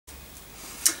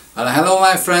Well, hello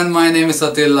my friend, my name is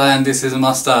Attila and this is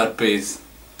Masterpiece.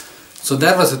 So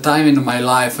there was a time in my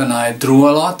life when I drew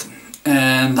a lot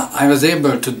and I was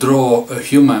able to draw a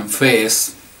human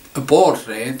face, a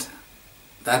portrait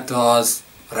that was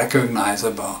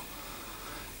recognizable.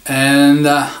 And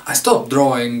I stopped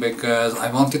drawing because I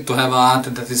wanted to have art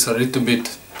that is a little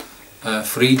bit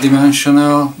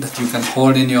three-dimensional, that you can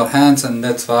hold in your hands, and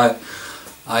that's why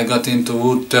I got into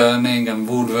wood turning and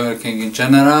woodworking in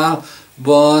general.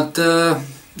 But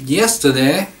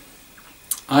yesterday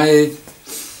I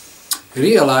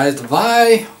realized,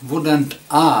 why wouldn't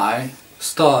I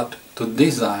start to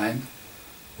design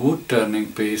wood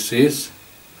turning pieces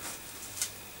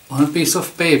on a piece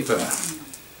of paper?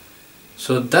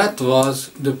 So that was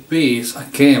the piece I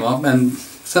came up, and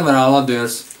several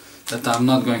others that I'm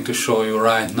not going to show you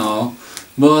right now,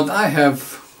 but I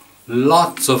have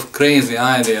lots of crazy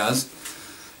ideas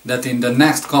that in the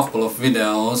next couple of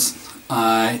videos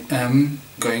I am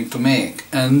going to make.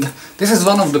 And this is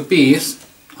one of the pieces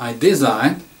I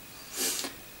designed,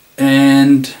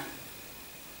 and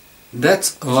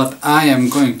that's what I am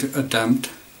going to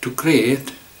attempt to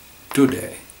create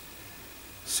today.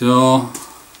 So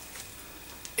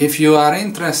if you are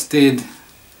interested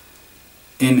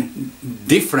in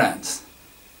difference,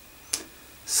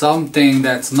 something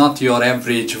that's not your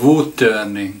average wood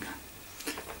turning,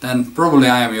 then probably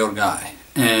I am your guy,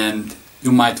 and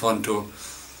you might want to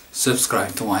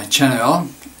subscribe to my channel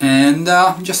and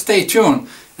just stay tuned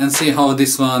and see how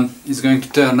this one is going to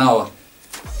turn out.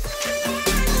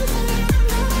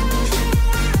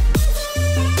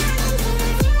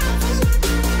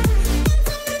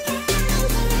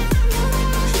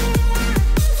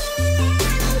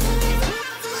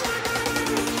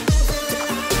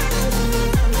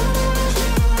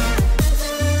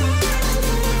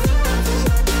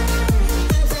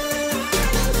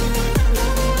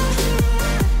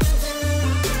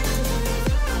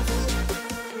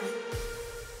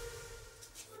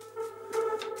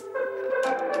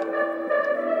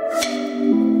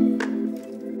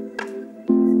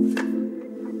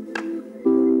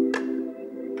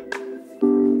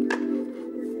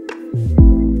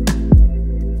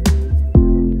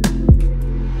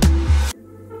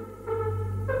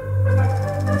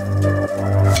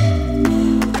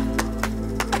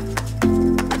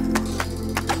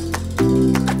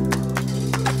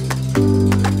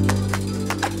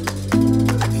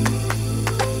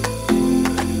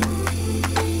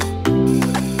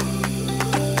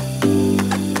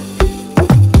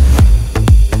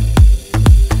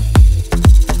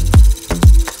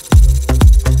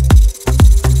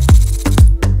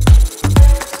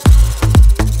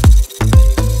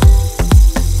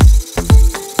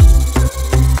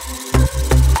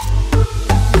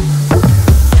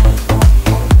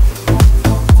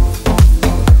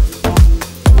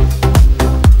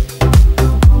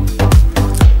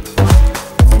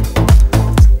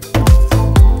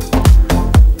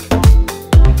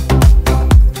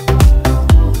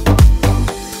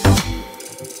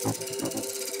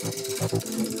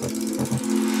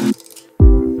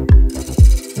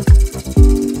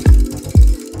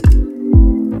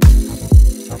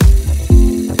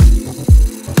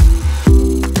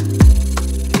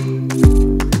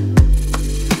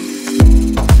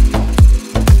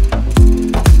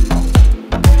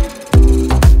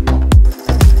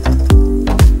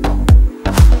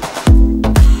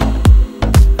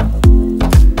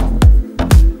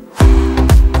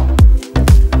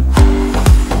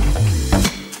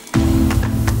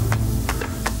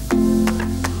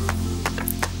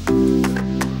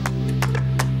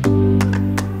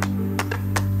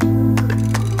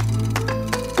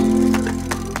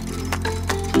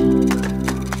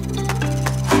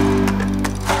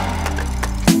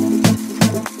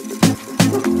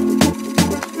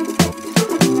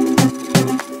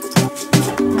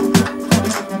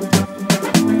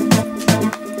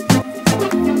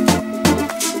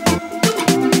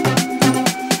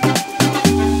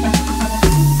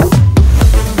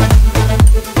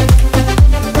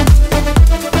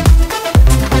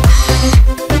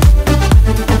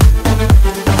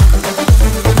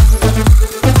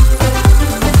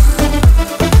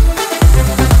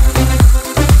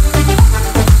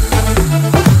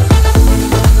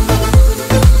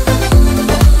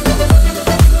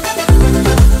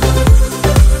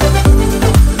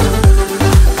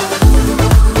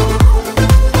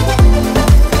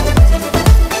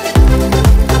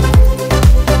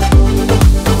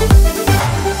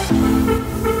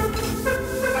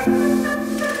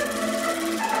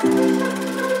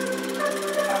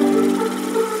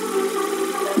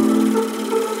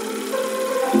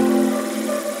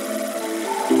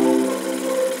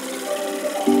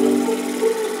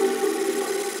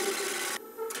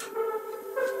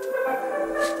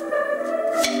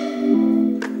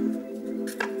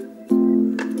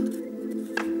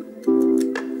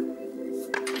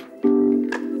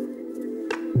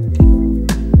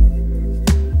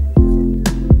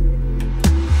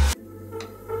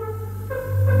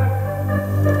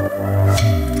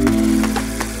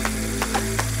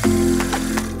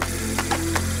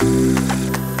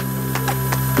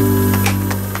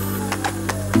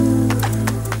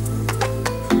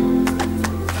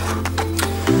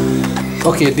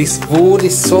 Okay, this wood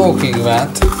is soaking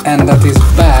wet, and that is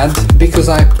bad because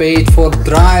I paid for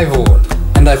dry wood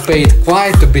and I paid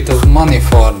quite a bit of money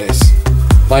for this.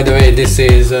 By the way, this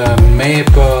is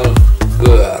maple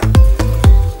burr.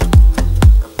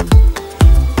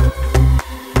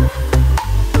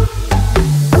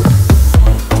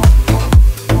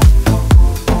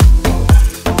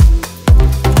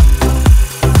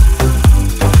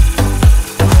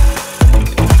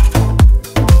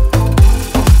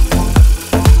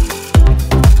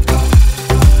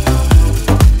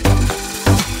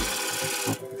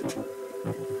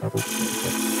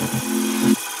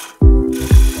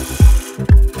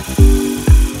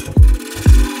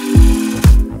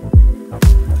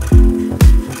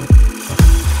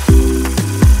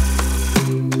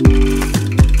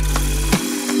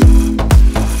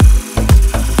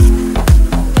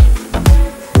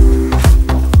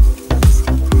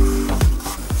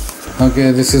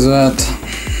 Okay, this is what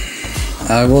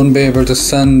I won't be able to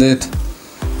send it,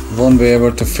 won't be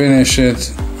able to finish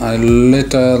it. I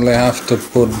literally have to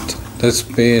put this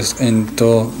piece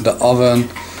into the oven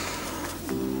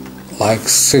like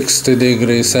 60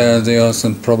 degrees Celsius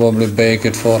and probably bake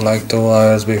it for like 2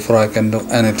 hours before I can do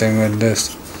anything with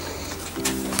this.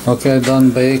 Okay,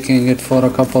 done baking it for a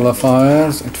couple of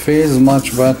hours. It feels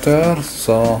much better,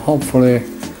 so hopefully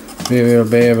we will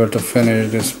be able to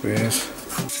finish this piece.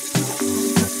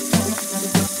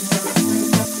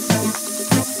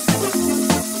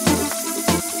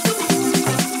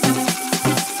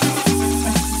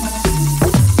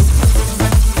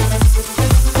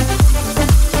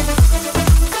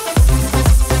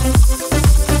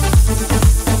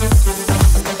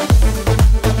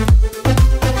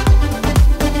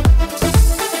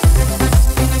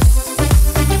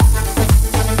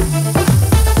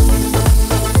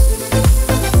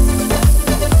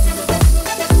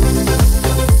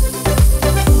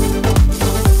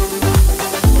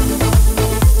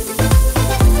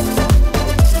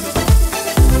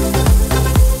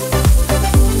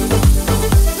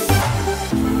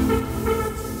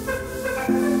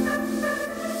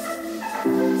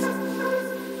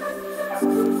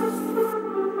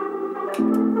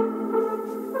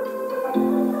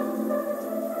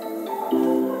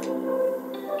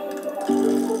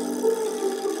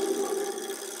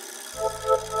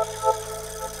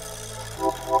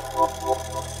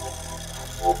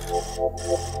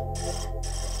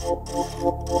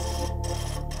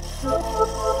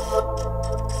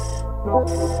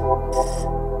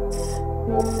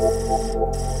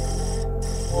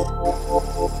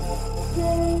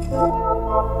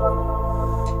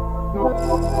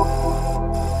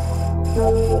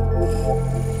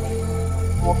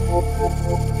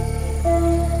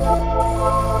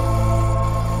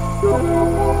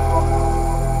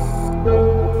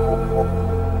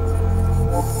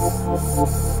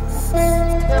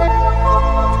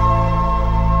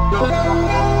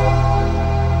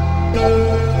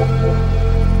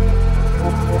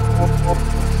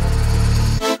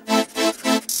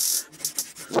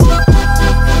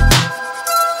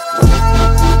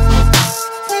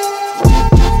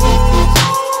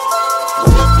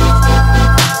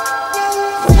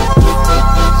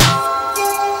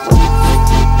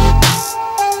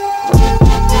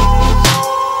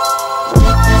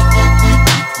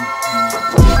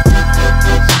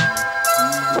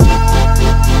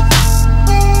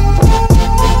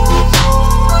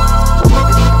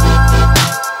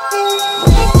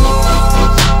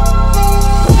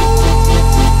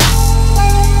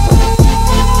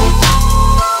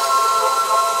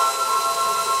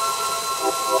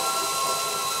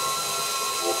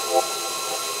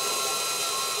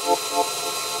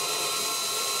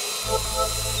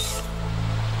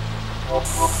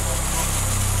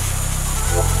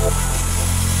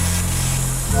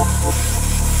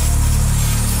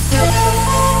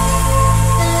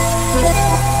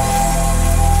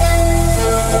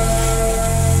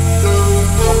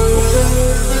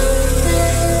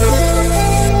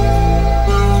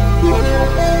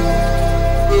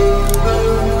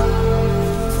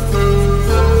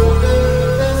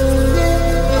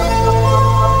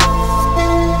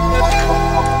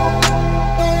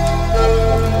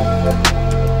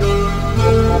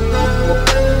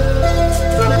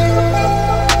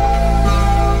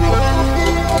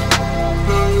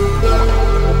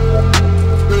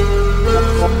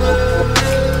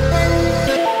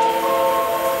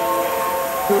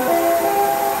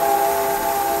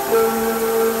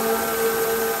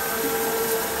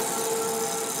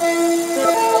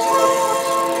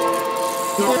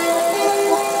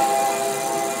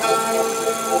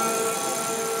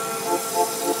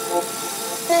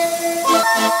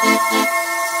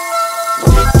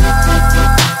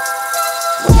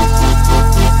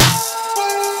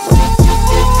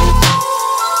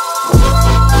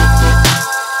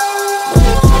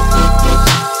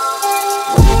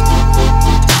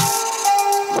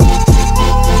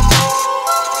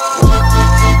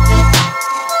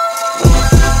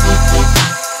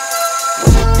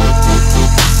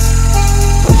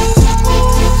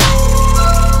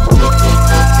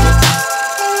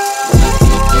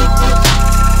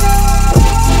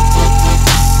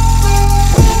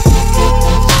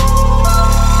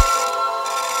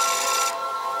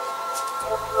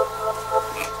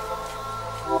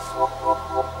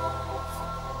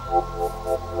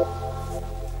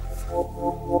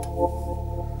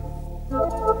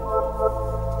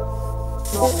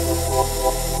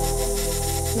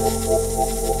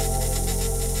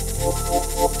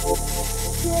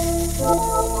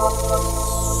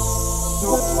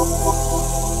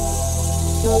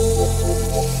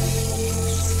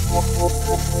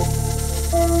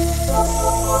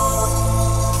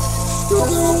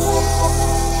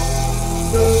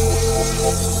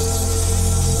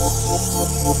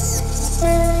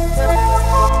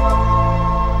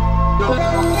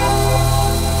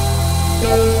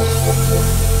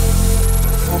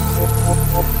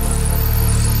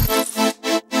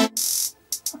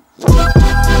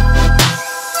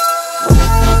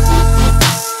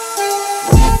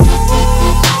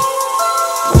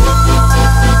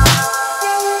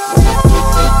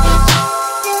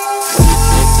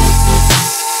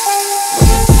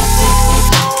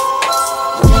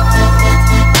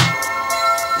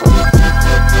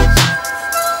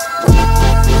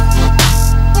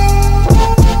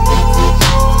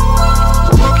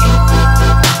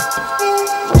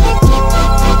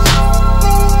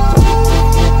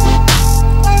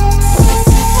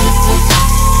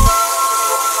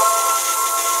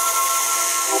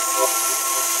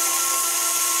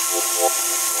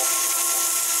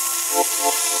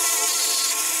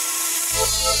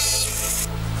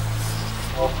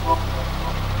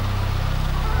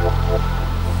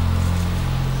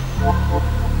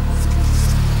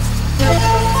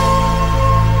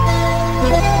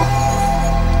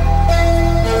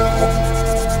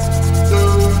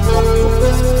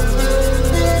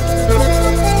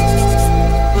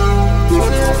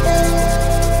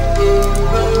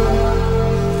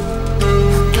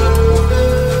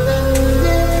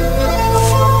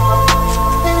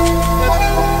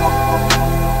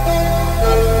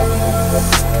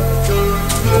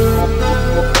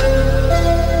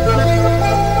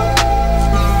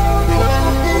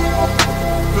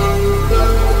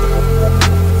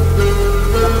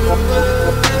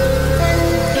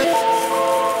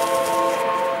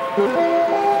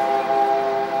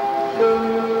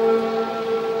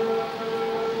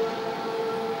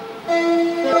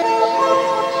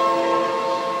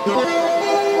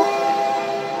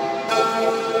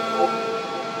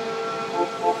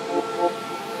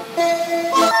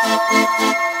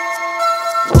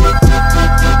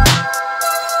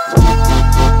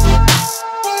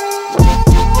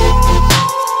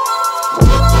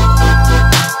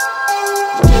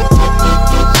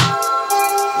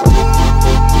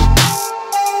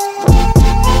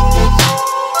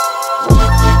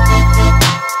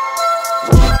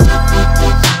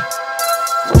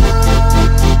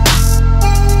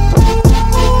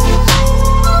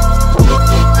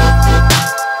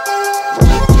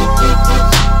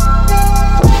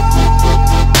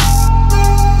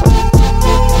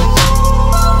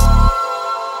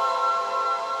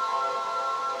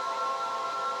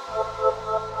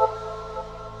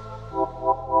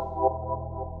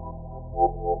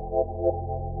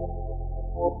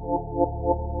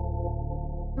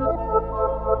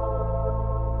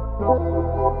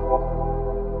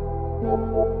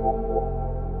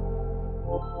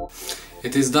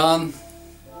 It is done.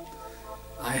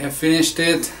 I have finished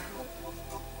it.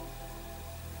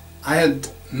 I had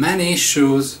many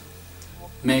issues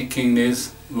making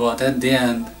this, but at the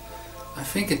end I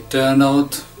think it turned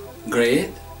out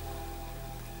great.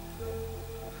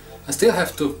 I still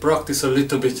have to practice a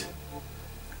little bit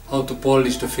how to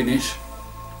polish the finish,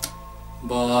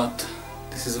 but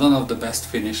this is one of the best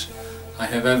finish I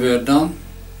have ever done.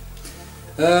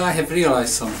 I have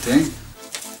realized something.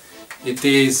 It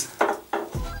is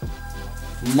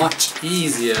much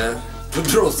easier to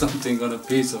draw something on a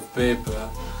piece of paper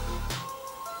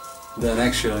than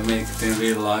actually make it in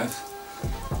real life.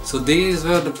 So these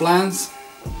were the plans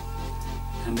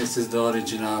and this is the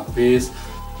original piece.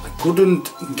 I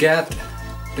couldn't get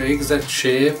the exact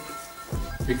shape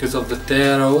because of the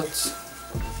tear outs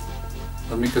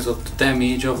or because of the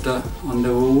damage of on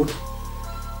the wood,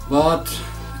 but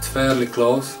it's fairly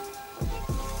close.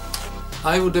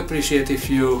 I would appreciate if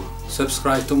you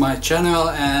subscribe to my channel,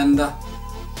 and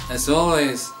as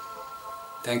always,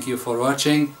 thank you for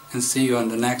watching and see you on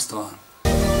the next one.